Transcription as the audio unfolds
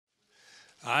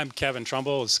I'm Kevin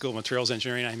Trumbull with School of Materials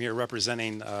Engineering. I'm here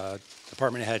representing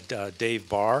Department Head Dave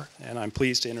Barr, and I'm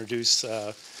pleased to introduce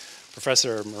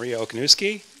Professor Maria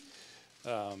Okuniewski.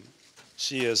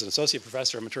 She is an associate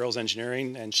professor of materials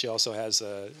engineering, and she also has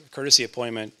a courtesy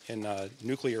appointment in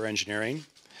nuclear engineering.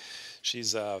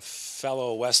 She's a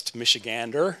fellow West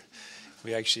Michigander.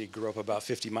 We actually grew up about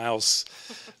 50 miles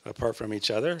apart from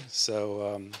each other.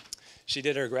 So she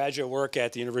did her graduate work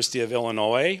at the University of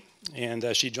Illinois, and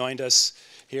she joined us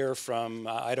here from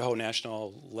Idaho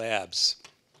National Labs.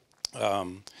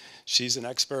 She's an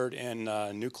expert in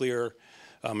nuclear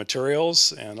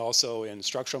materials and also in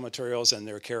structural materials and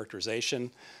their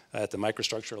characterization at the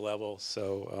microstructure level.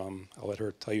 So I'll let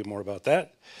her tell you more about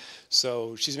that.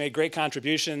 So she's made great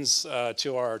contributions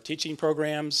to our teaching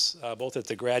programs, both at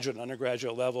the graduate and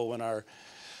undergraduate level. When our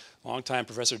longtime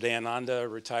Professor Dayananda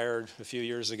retired a few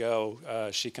years ago,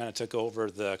 she kind of took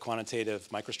over the quantitative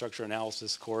microstructure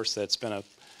analysis course that's been a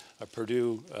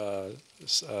Purdue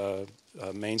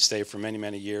mainstay for many,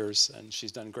 many years. And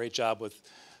she's done a great job with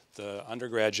the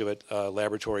undergraduate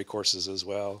laboratory courses as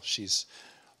well. She's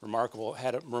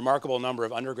had a remarkable number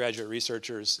of undergraduate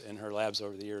researchers in her labs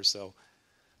over the years, so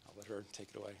I'll let her take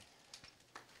it away.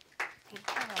 Thank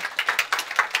you.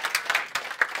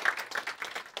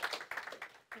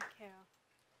 Thank you.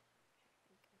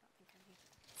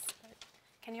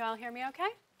 Can you all hear me okay?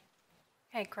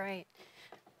 Okay, great.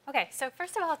 Okay, so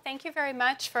first of all, thank you very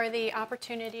much for the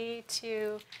opportunity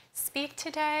to speak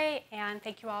today, and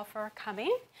thank you all for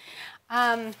coming.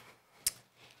 Okay,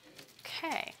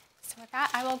 so with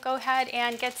that, I will go ahead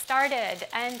and get started.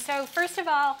 And so first of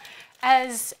all,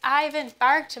 as I've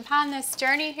embarked upon this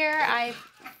journey here, I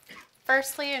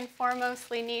firstly and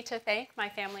foremostly need to thank my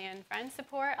family and friend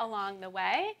support along the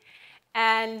way.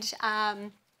 And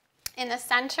in the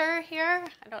center here,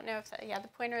 I don't know if the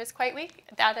pointer is quite weak.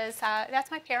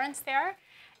 That's my parents there,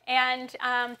 and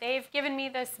they've given me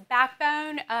this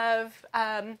backbone of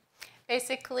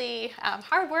basically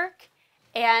hard work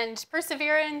and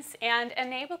perseverance, and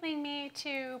enabling me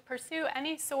to pursue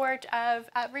any sort of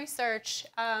research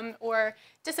or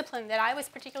discipline that I was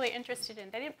particularly interested in.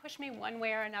 They didn't push me one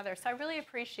way or another, so I really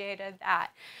appreciated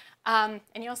that. And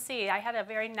you'll see I had a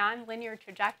very non-linear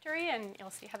trajectory, and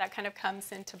you'll see how that kind of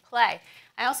comes into play.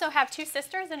 I also have two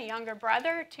sisters and a younger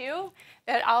brother, too,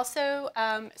 that also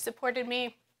supported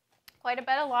me quite a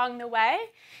bit along the way.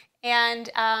 And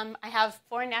I have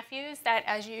 4 nephews that,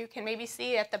 as you can maybe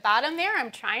see at the bottom there, I'm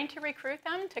trying to recruit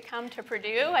them to come to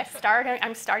Purdue.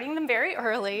 I'm starting them very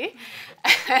early.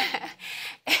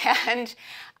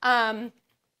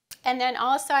 And then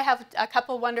also I have a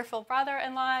couple wonderful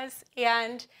brother-in-laws,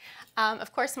 and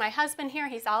of course my husband here,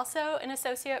 he's also an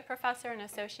associate professor and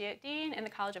associate dean in the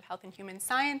College of Health and Human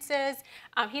Sciences.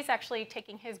 He's actually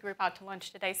taking his group out to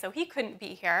lunch today, so he couldn't be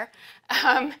here.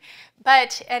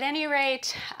 But at any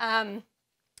rate,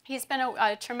 he's been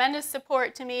a tremendous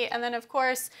support to me. And then of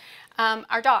course,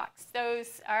 our dogs.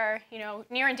 Those are,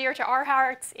 near and dear to our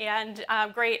hearts, and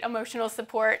great emotional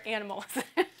support animals,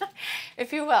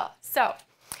 if you will. So.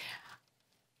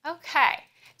 Okay,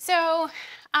 so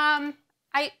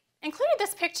I included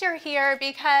this picture here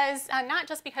because, not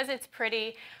just because it's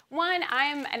pretty. One,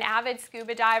 I'm an avid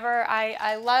scuba diver.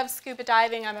 I love scuba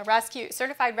diving. I'm a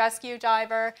certified rescue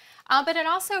diver, but it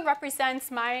also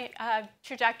represents my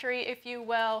trajectory, if you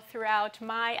will, throughout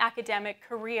my academic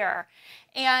career.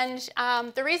 And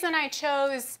the reason I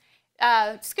chose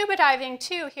scuba diving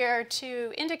too here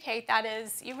to indicate that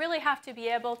is you really have to be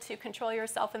able to control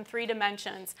yourself in 3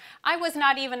 dimensions. I was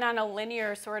not even on a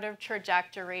linear sort of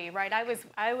trajectory, right?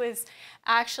 I was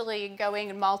actually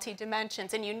going in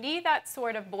multi-dimensions, and you need that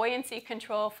sort of buoyancy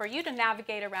control for you to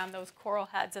navigate around those coral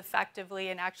heads effectively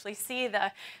and actually see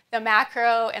the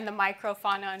macro and the micro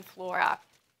fauna and flora.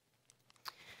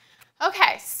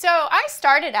 Okay, so I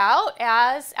started out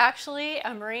as actually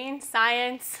a marine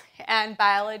science and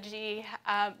biology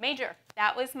major.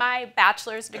 That was my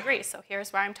bachelor's degree. So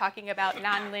here's where I'm talking about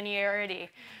nonlinearity,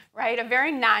 right? A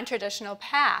very non-traditional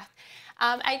path.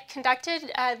 I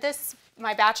conducted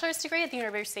my bachelor's degree at the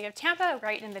University of Tampa,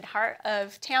 right in the heart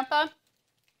of Tampa.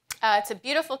 It's a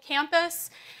beautiful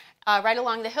campus right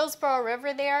along the Hillsborough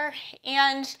River there.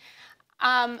 And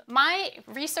my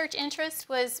research interest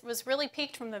was really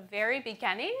piqued from the very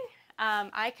beginning.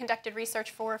 I conducted research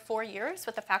for 4 years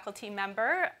with a faculty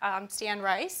member, Stan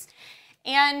Rice,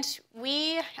 and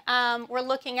we were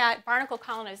looking at barnacle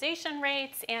colonization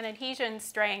rates and adhesion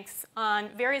strengths on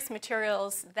various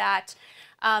materials that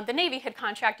the Navy had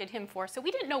contracted him for. So we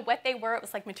didn't know what they were. It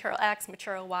was like material X,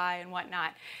 material Y, and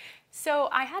whatnot. So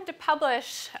I had to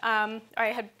publish, I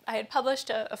had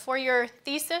published a 4-year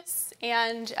thesis,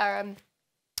 and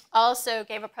also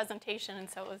gave a presentation, and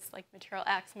so it was like material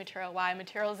X, material Y,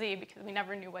 material Z, because we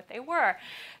never knew what they were,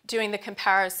 doing the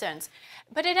comparisons.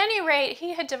 But at any rate,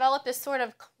 he had developed this sort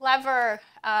of clever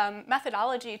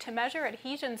methodology to measure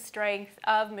adhesion strength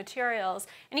of materials,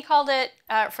 and he called it,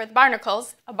 for the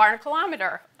barnacles, a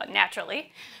barnacleometer,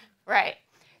 naturally, right?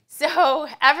 So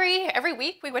every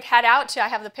week we would head out to, I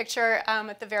have the picture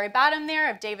at the very bottom there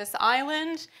of Davis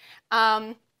Island,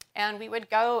 and we would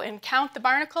go and count the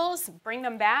barnacles, bring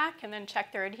them back, and then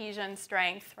check their adhesion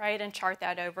strength, right, and chart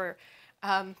that over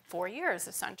 4 years,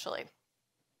 essentially.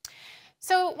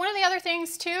 So one of the other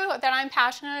things, too, that I'm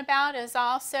passionate about is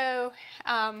also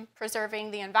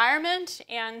preserving the environment.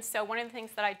 And so one of the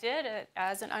things that I did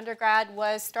as an undergrad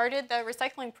was started the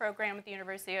recycling program at the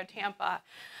University of Tampa.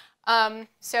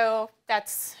 So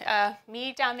that's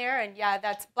me down there, and yeah,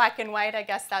 that's black and white. I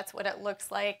guess that's what it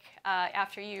looks like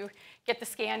after you get the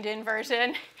scanned in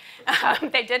version.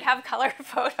 They did have color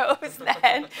photos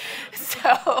then. So,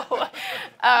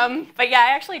 but yeah,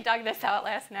 I actually dug this out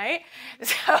last night.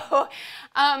 So,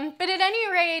 but at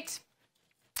any rate,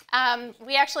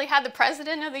 we actually had the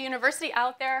president of the university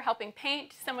out there helping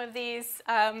paint some of these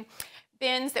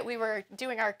bins that we were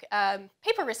doing our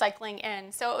paper recycling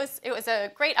in. So it was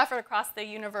a great effort across the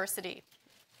university.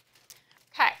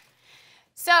 Okay,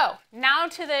 so now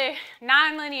to the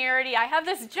nonlinearity. I have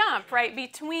this jump right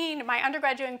between my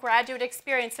undergraduate and graduate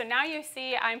experience. So now you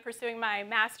see I'm pursuing my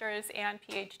master's and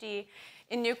PhD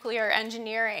in nuclear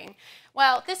engineering.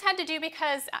 Well, this had to do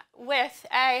because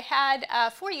I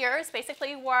had 4 years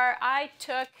basically where I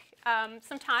took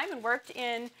some time and worked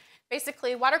in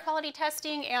basically water quality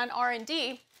testing and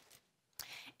R&D.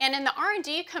 And in the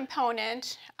R&D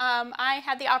component, I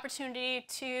had the opportunity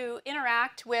to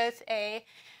interact with a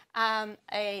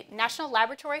National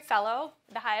Laboratory Fellow,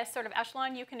 the highest sort of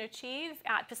echelon you can achieve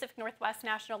at Pacific Northwest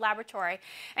National Laboratory.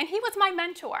 And he was my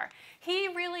mentor. He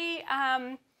really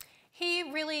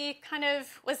kind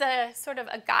of was a sort of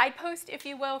a guidepost, if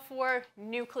you will, for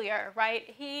nuclear, right?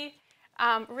 He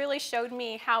really showed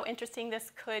me how interesting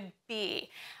this could be.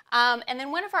 And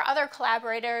then one of our other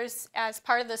collaborators, as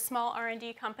part of the small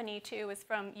R&D company too, was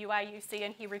from UIUC,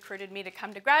 and he recruited me to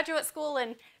come to graduate school,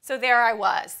 and so there I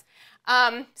was.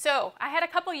 So I had a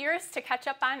couple years to catch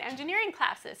up on engineering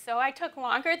classes, so I took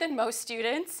longer than most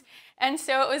students, and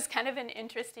so it was kind of an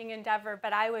interesting endeavor,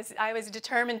 but I was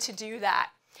determined to do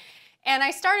that. And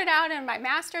I started out in my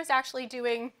master's actually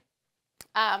doing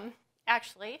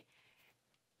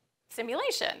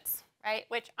simulations, right?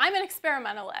 Which I'm an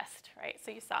experimentalist, right? So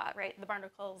you saw it, right? The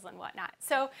barnacles and whatnot.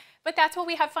 So, but that's what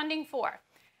we have funding for.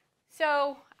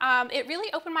 So it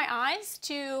really opened my eyes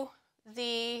to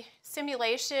the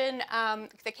simulation,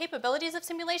 the capabilities of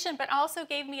simulation, but also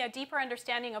gave me a deeper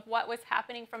understanding of what was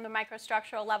happening from the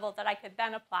microstructural level that I could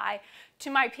then apply to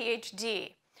my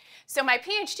PhD. So my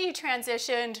PhD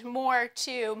transitioned more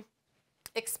to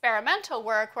experimental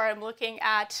work where I'm looking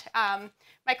at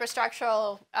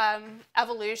microstructural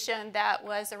evolution that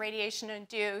was irradiation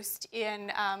induced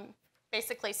in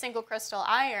basically single crystal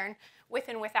iron with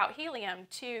and without helium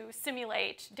to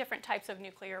simulate different types of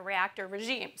nuclear reactor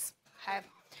regimes. Okay.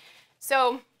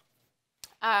 So,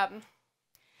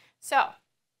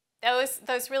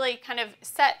 those really kind of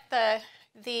set the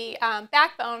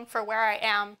backbone for where I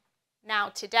am now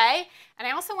today. And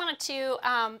I also wanted to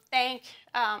thank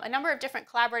a number of different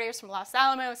collaborators from Los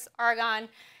Alamos, Oregon,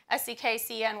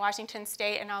 SCKC, and Washington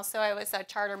State, and also I was a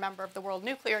charter member of the World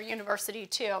Nuclear University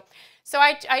too. So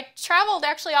I traveled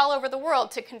actually all over the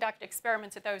world to conduct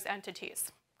experiments at those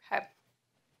entities. Okay.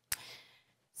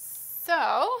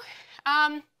 So,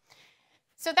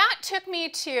 so that took me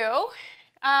to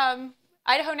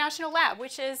Idaho National Lab,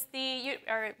 which is the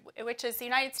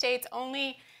United States'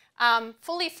 only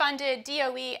fully funded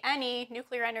DOE any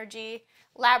nuclear energy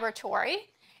laboratory.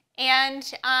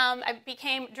 And I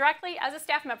became directly as a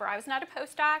staff member. I was not a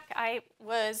postdoc. I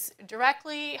was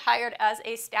directly hired as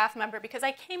a staff member because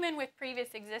I came in with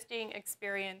previous existing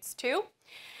experience too.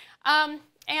 And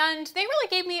they really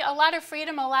gave me a lot of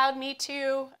freedom, allowed me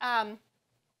to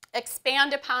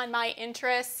expand upon my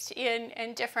interest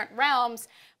in different realms.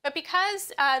 But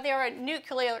because they were a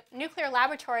nuclear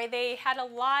laboratory, they had a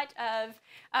lot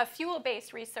of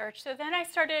fuel-based research. So then I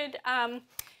started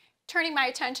turning my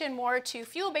attention more to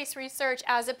fuel-based research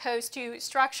as opposed to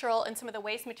structural and some of the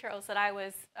waste materials that I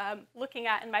was looking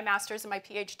at in my master's and my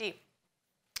PhD.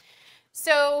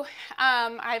 So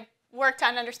I worked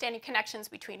on understanding connections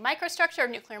between microstructure,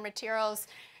 nuclear materials,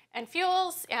 and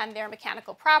fuels and their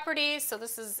mechanical properties. So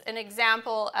this is an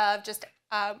example of just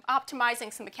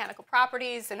optimizing some mechanical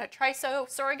properties in a triso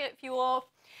surrogate fuel.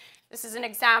 This is an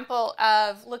example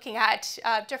of looking at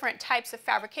different types of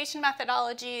fabrication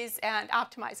methodologies and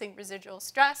optimizing residual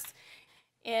stress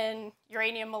in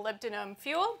uranium molybdenum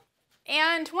fuel.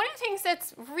 And one of the things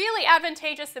that's really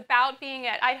advantageous about being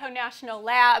at Idaho National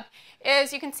Lab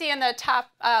is you can see in the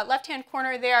top left-hand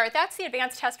corner there, that's the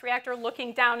advanced test reactor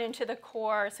looking down into the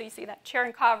core. So you see that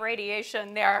Cherenkov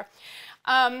radiation there.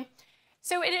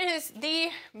 So it is the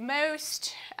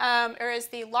most, or is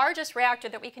the largest reactor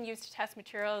that we can use to test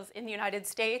materials in the United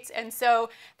States. And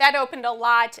so that opened a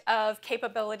lot of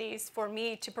capabilities for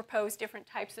me to propose different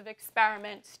types of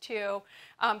experiments too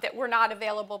that were not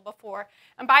available before.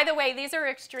 And by the way, these are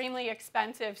extremely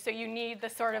expensive, so you need the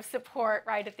sort of support,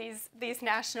 right, at these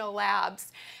national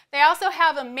labs. They also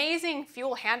have amazing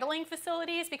fuel handling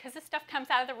facilities because this stuff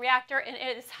comes out of the reactor and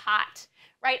it is hot.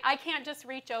 Right? I can't just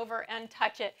reach over and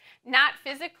touch it. Not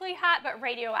physically hot, but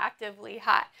radioactively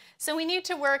hot. So we need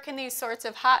to work in these sorts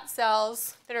of hot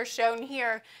cells that are shown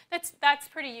here. That's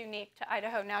pretty unique to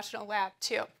Idaho National Lab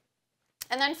too.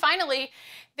 And then finally,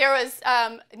 there was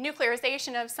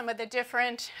nuclearization of some of the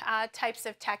different types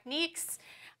of techniques,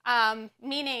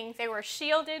 meaning they were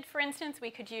shielded. For instance,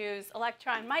 we could use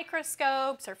electron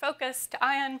microscopes or focused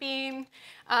ion beam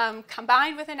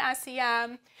combined with an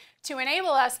SEM to enable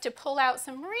us to pull out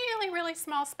some really, really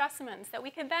small specimens that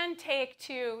we could then take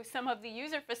to some of the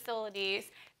user facilities.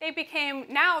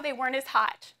 Now they weren't as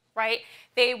hot, right?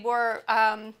 They were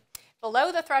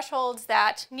below the thresholds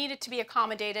that needed to be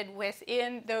accommodated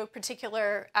within the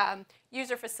particular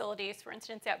user facilities, for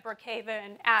instance, at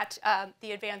Brookhaven, at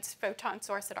the Advanced Photon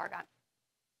Source at Argonne.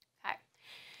 Okay.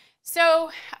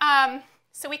 So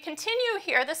we continue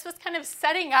here. This was kind of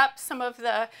setting up some of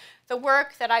the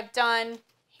work that I've done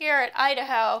here at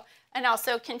Idaho, and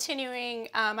also continuing,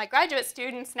 my graduate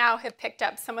students now have picked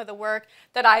up some of the work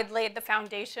that I'd laid the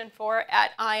foundation for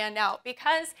at INL,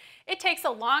 because it takes a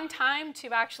long time to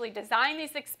actually design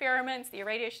these experiments, the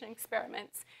irradiation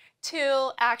experiments,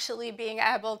 to actually being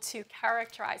able to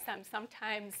characterize them.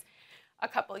 Sometimes a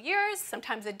couple years,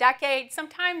 sometimes a decade,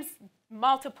 sometimes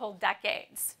multiple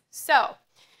decades. So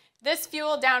this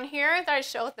fuel down here that I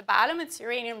show at the bottom, it's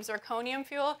uranium zirconium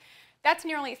fuel. That's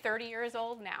nearly 30 years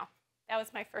old now. That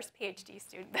was my first PhD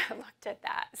student that looked at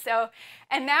that. So,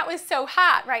 and that was so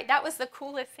hot, right? That was the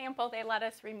coolest sample they let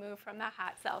us remove from the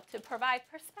hot cell to provide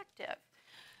perspective.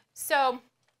 So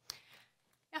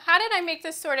now how did I make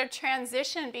this sort of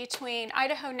transition between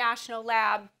Idaho National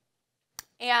Lab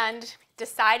and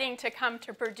deciding to come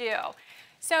to Purdue?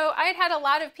 So I'd had a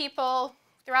lot of people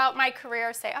throughout my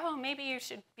career say, oh, maybe you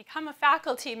should become a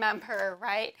faculty member,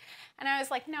 right? And I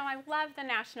was like, no, I love the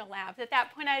national labs. At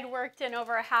that point, I'd worked in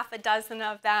over half a dozen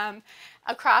of them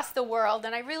across the world,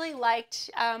 and I really liked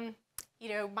you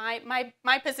know,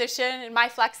 my position and my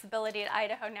flexibility at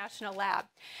Idaho National Lab.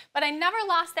 But I never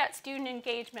lost that student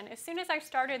engagement. As soon as I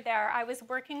started there, I was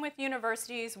working with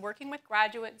universities, working with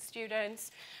graduate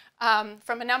students,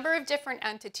 from a number of different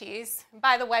entities.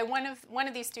 By the way, one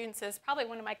of these students is probably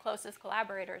one of my closest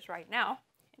collaborators right now,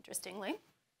 interestingly.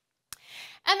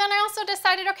 And then I also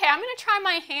decided, okay, I'm going to try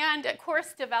my hand at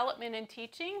course development and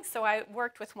teaching. So I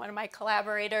worked with one of my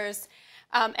collaborators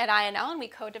at INL, and we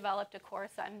co-developed a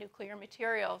course on nuclear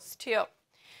materials too.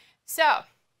 So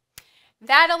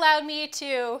that allowed me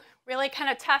to really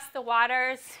kind of test the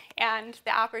waters, and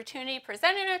the opportunity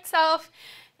presented itself.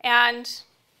 And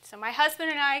so my husband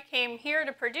and I came here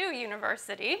to Purdue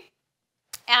University,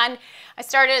 and I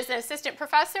started as an assistant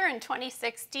professor in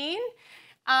 2016.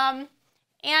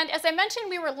 And as I mentioned,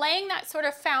 we were laying that sort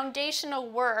of foundational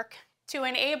work to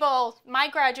enable my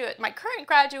current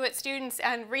graduate students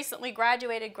and recently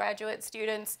graduated graduate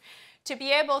students to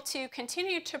be able to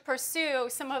continue to pursue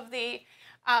some of the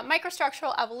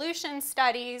microstructural evolution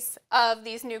studies of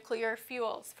these nuclear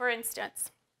fuels, for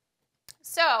instance.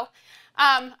 So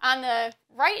on the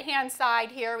right-hand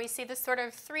side here, we see this sort of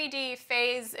 3D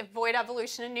phase of void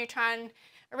evolution and neutron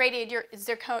irradiated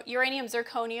uranium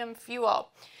zirconium fuel.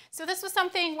 So this was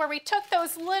something where we took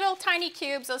those little tiny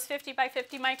cubes, those 50 by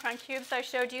 50 micron cubes I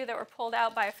showed you that were pulled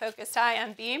out by a focused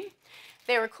ion beam.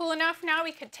 They were cool enough now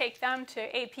we could take them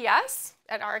to APS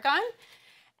at Argonne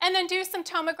and then do some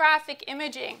tomographic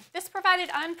imaging. This provided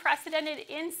unprecedented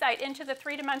insight into the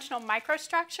three-dimensional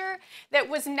microstructure that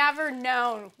was never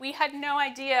known. We had no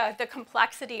idea the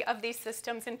complexity of these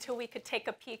systems until we could take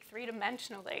a peek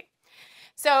three-dimensionally.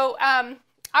 So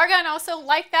Argonne also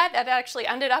liked that. That actually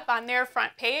ended up on their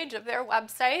front page of their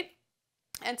website.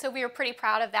 And so we were pretty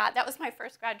proud of that. That was my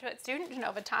first graduate student,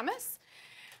 Genova Thomas.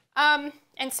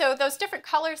 And so those different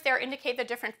colors there indicate the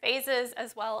different phases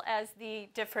as well as the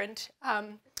different,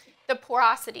 the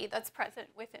porosity that's present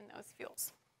within those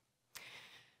fuels.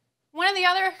 One of the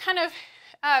other kind of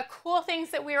cool things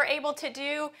that we were able to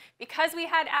do because we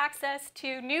had access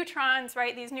to neutrons,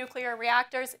 right, these nuclear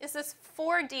reactors, is this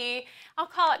 4D, I'll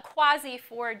call it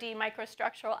quasi-4D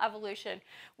microstructural evolution.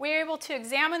 We were able to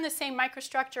examine the same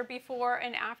microstructure before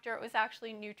and after it was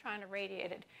actually neutron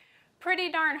irradiated.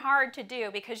 Pretty darn hard to do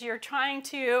because you're trying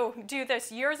to do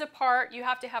this years apart. You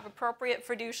have to have appropriate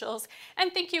fiducials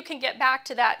and think you can get back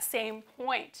to that same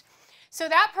point. So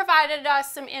that provided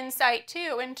us some insight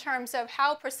too in terms of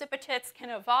how precipitates can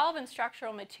evolve in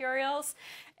structural materials.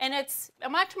 And it's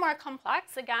much more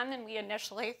complex, again, than we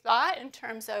initially thought in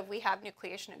terms of we have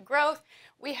nucleation and growth.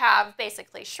 We have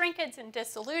basically shrinkage and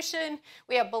dissolution.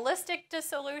 We have ballistic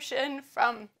dissolution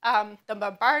from the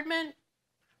bombardment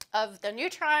of the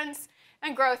neutrons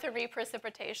and growth and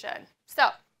reprecipitation. So,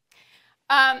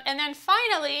 and then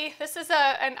finally, this is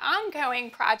an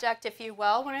ongoing project, if you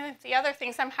will. One of the other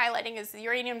things I'm highlighting is the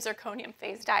uranium-zirconium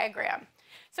phase diagram.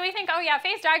 So we think, oh yeah,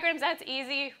 phase diagrams, that's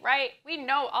easy, right? We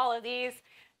know all of these.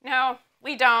 No,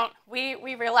 we don't. We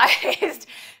realized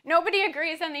nobody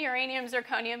agrees on the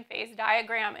uranium-zirconium phase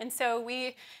diagram. And so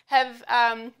we have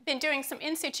been doing some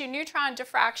in situ neutron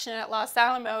diffraction at Los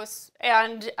Alamos.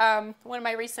 And one of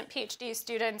my recent PhD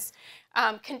students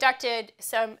conducted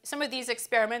some of these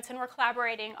experiments, and we're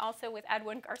collaborating also with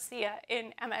Edwin Garcia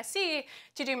in MSc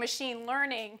to do machine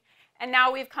learning. And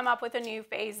now we've come up with a new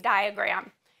phase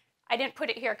diagram. I didn't put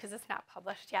it here because it's not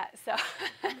published yet, so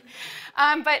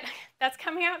but that's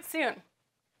coming out soon.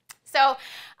 So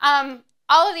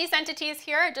all of these entities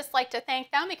here, I'd just like to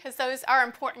thank them because those are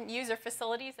important user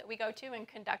facilities that we go to and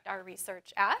conduct our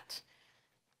research at.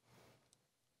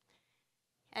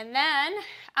 And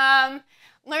then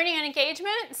learning and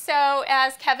engagement. So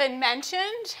as Kevin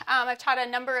mentioned, I've taught a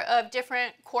number of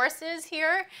different courses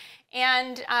here,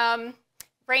 and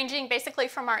ranging basically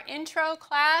from our intro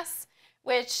class,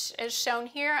 which is shown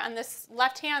here on this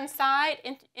left-hand side.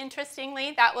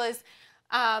 Interestingly, that was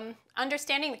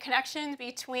understanding the connections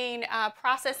between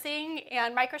processing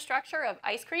and microstructure of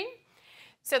ice cream.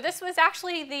 So this was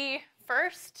actually the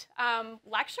first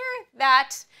lecture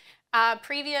that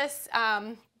previous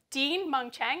Dean Mung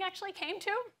Chang actually came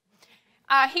to.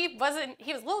 He was a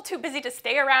little too busy to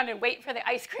stay around and wait for the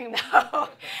ice cream though.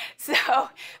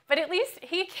 But at least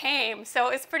he came, so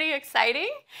it's pretty exciting.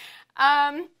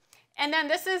 And then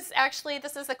this is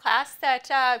a class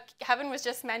that Kevin was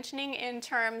just mentioning in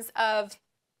terms of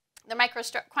the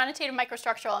quantitative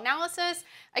microstructural analysis.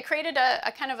 I created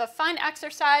a kind of a fun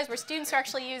exercise where students are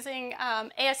actually using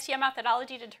ASTM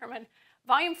methodology to determine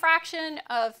volume fraction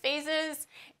of phases,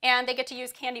 and they get to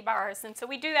use candy bars. And so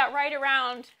we do that right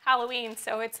around Halloween,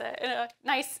 so it's a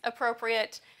nice,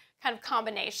 appropriate kind of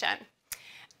combination.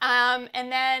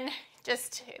 And then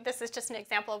this is just an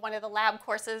example of one of the lab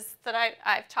courses that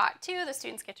I've taught too. The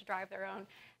students get to drive their own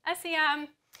SEM.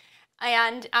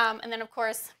 And then, of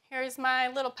course, here's my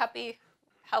little puppy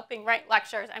helping write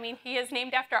lectures. I mean, he is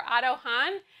named after Otto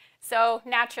Hahn, so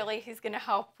naturally he's going to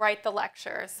help write the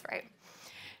lectures, right?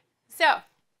 So,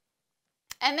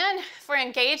 and then for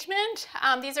engagement,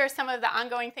 these are some of the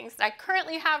ongoing things that I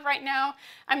currently have right now.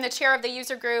 I'm the chair of the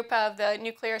user group of the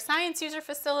Nuclear Science User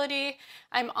Facility.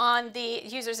 I'm on the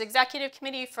Users Executive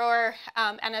Committee for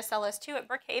NSLS2 at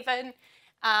Brookhaven,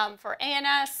 for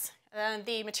ANS,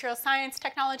 the Material Science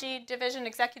Technology Division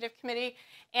Executive Committee,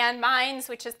 and MINES,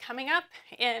 which is coming up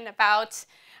in about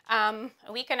a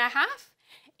week and a half.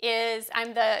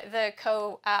 I'm the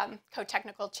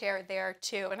co-technical chair there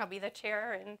too, and I'll be the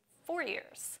chair in 4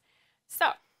 years.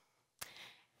 So,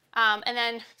 and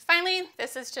then finally,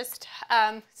 this is just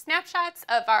snapshots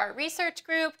of our research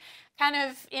group, kind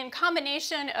of in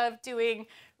combination of doing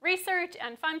research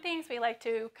and fun things. We like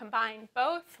to combine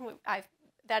both.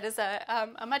 That is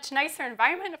a much nicer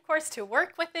environment, of course, to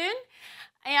work within.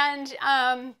 And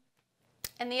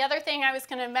the other thing I was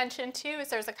going to mention too is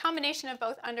there's a combination of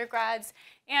both undergrads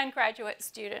and graduate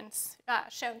students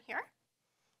shown here.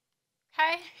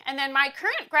 Okay, and then my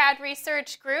current grad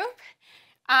research group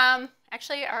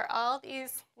actually are all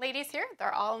these ladies here.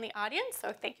 They're all in the audience,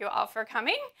 so thank you all for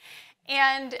coming.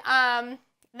 And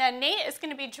then Nate is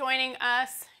going to be joining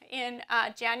us in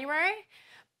January.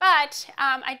 But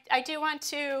I do want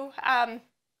to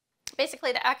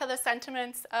basically to echo the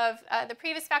sentiments of the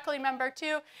previous faculty member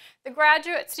too. The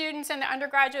graduate students and the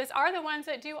undergraduates are the ones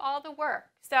that do all the work.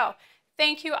 So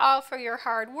thank you all for your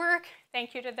hard work.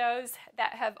 Thank you to those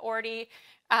that have already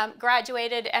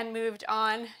graduated and moved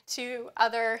on to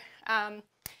other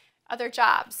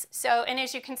jobs. So, and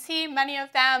as you can see, many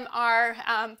of them are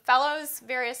fellows,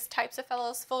 various types of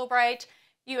fellows, Fulbright,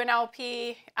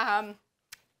 UNLP,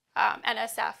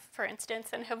 NSF, for instance,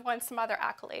 and have won some other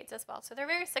accolades as well. So they're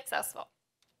very successful.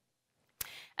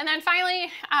 And then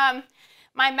finally,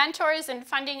 my mentors and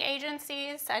funding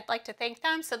agencies, I'd like to thank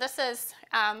them. So this is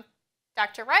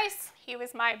Dr. Rice. He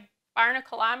was my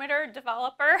barnaculometer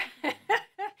developer.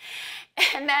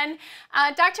 And then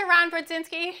Dr. Ron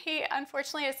Brodzinski, he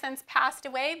unfortunately has since passed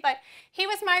away, but he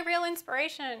was my real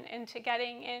inspiration into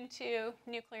getting into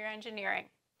nuclear engineering.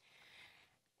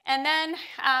 And then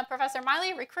Professor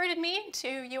Miley recruited me to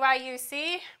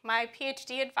UIUC. My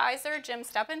PhD advisor, Jim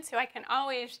Stubbins, who I can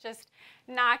always just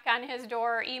knock on his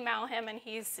door or email him, and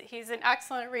he's an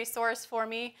excellent resource for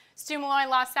me. Stu Malloy,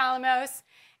 Los Alamos.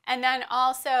 And then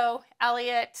also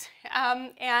Elliot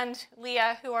and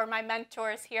Leah, who are my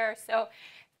mentors here. So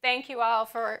thank you all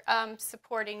for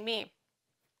supporting me.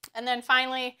 And then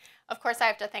finally, of course, I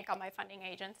have to thank all my funding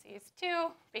agencies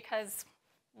too, because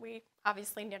we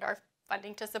obviously need our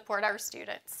funding to support our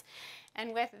students.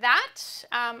 And with that,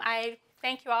 I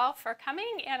thank you all for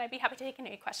coming, and I'd be happy to take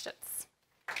any questions.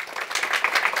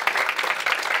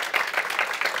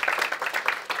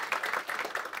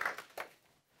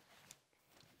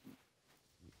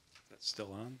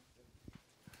 Still on?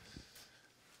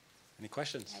 Any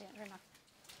questions?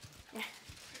 I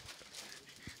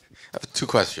have two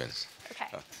questions. Okay.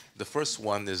 The first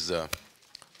one is,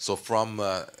 so from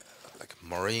like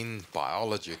marine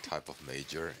biology type of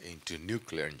major into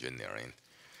nuclear engineering,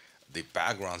 the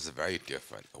backgrounds are very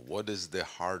different. What is the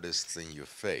hardest thing you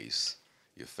faced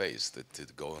to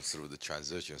go through the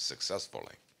transition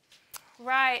successfully?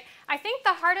 Right. I think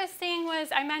the hardest thing was,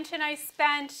 I mentioned I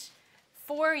spent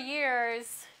 4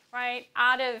 years, right,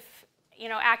 out of,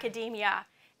 academia,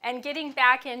 and getting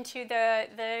back into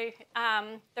the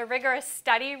rigorous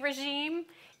study regime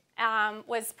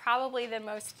was probably the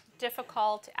most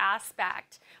difficult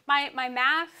aspect. My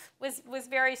math was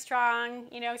very strong,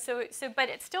 but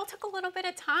it still took a little bit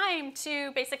of time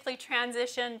to basically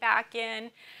transition back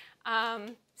in.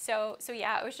 So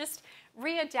yeah, it was just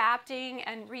readapting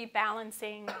and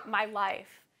rebalancing my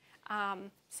life.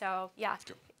 So yeah.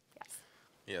 Sure.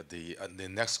 Yeah, the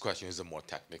next question is a more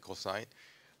technical side.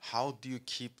 How do you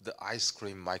keep the ice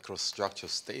cream microstructure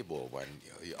stable when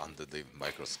you're under the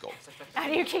microscope? How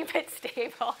do you keep it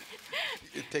stable?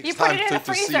 It takes time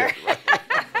to see it, right?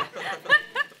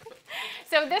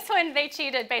 So this one, they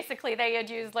cheated. Basically, they had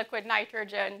used liquid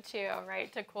nitrogen too,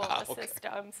 right, to cool the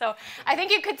system. So I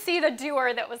think you could see the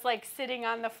dewar that was like sitting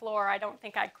on the floor. I don't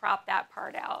think I cropped that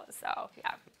part out. So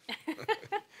yeah.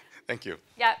 Thank you.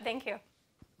 Yeah, thank you.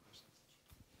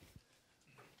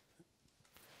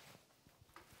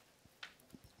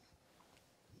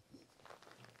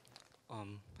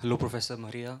 Hello, Professor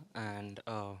Maria, and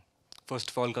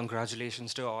first of all,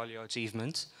 congratulations to all your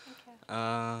achievements.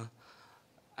 Thank you.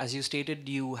 As you stated,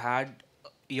 you had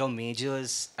your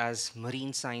majors as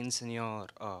marine science in your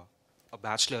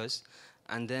bachelor's,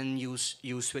 and then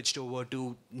you switched over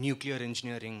to nuclear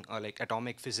engineering or like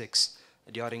atomic physics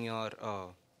during your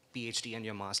PhD and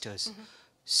your master's. Mm-hmm.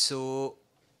 So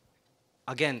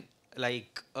again,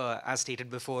 like as stated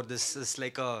before, this is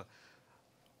like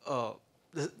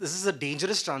this is a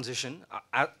dangerous transition.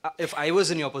 If I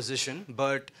was in your position,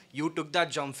 but you took that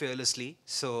jump fearlessly.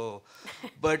 So,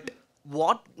 but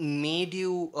what made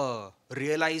you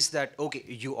realize that, okay,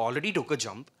 you already took a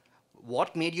jump.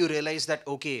 What made you realize that,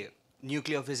 okay,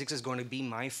 nuclear physics is going to be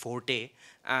my forte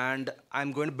and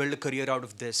I'm going to build a career out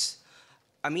of this?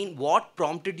 I mean, what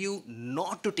prompted you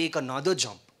not to take another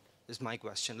jump is my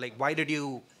question. Like, why did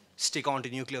you stick on to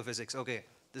nuclear physics? Okay,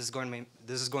 this is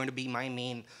going to be my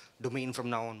main domain from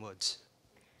now onwards.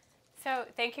 So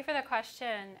thank you for the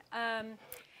question.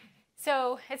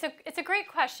 So it's a great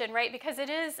question, right? Because it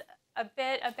is a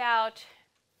bit about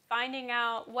finding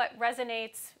out what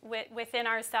resonates within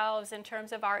ourselves in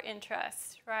terms of our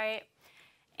interests, right?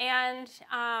 And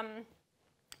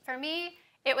for me,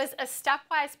 it was a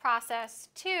stepwise process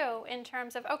too, in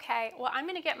terms of, okay, well, I'm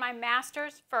going to get my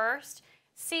master's first,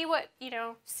 see what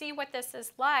this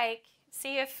is like,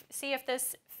 see if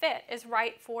this fit is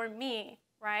right for me,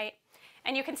 right?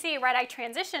 And you can see, right, I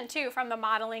transitioned too from the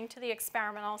modeling to the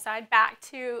experimental side back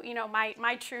to,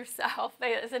 my true self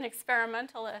as an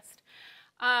experimentalist.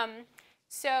 But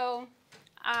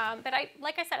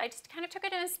like I said, I just kind of took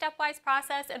it in a stepwise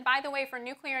process. And by the way, for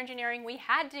nuclear engineering, we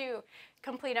had to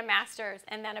complete a master's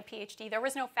and then a PhD. There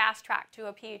was no fast track to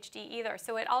a PhD either.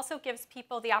 So it also gives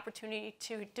people the opportunity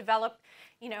to develop,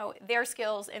 their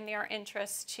skills and their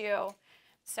interests too.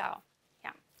 So,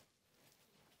 yeah.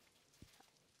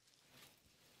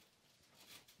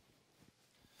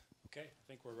 Okay, I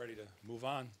think we're ready to move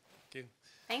on. Thank you.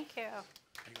 Thank you.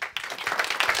 Thank you.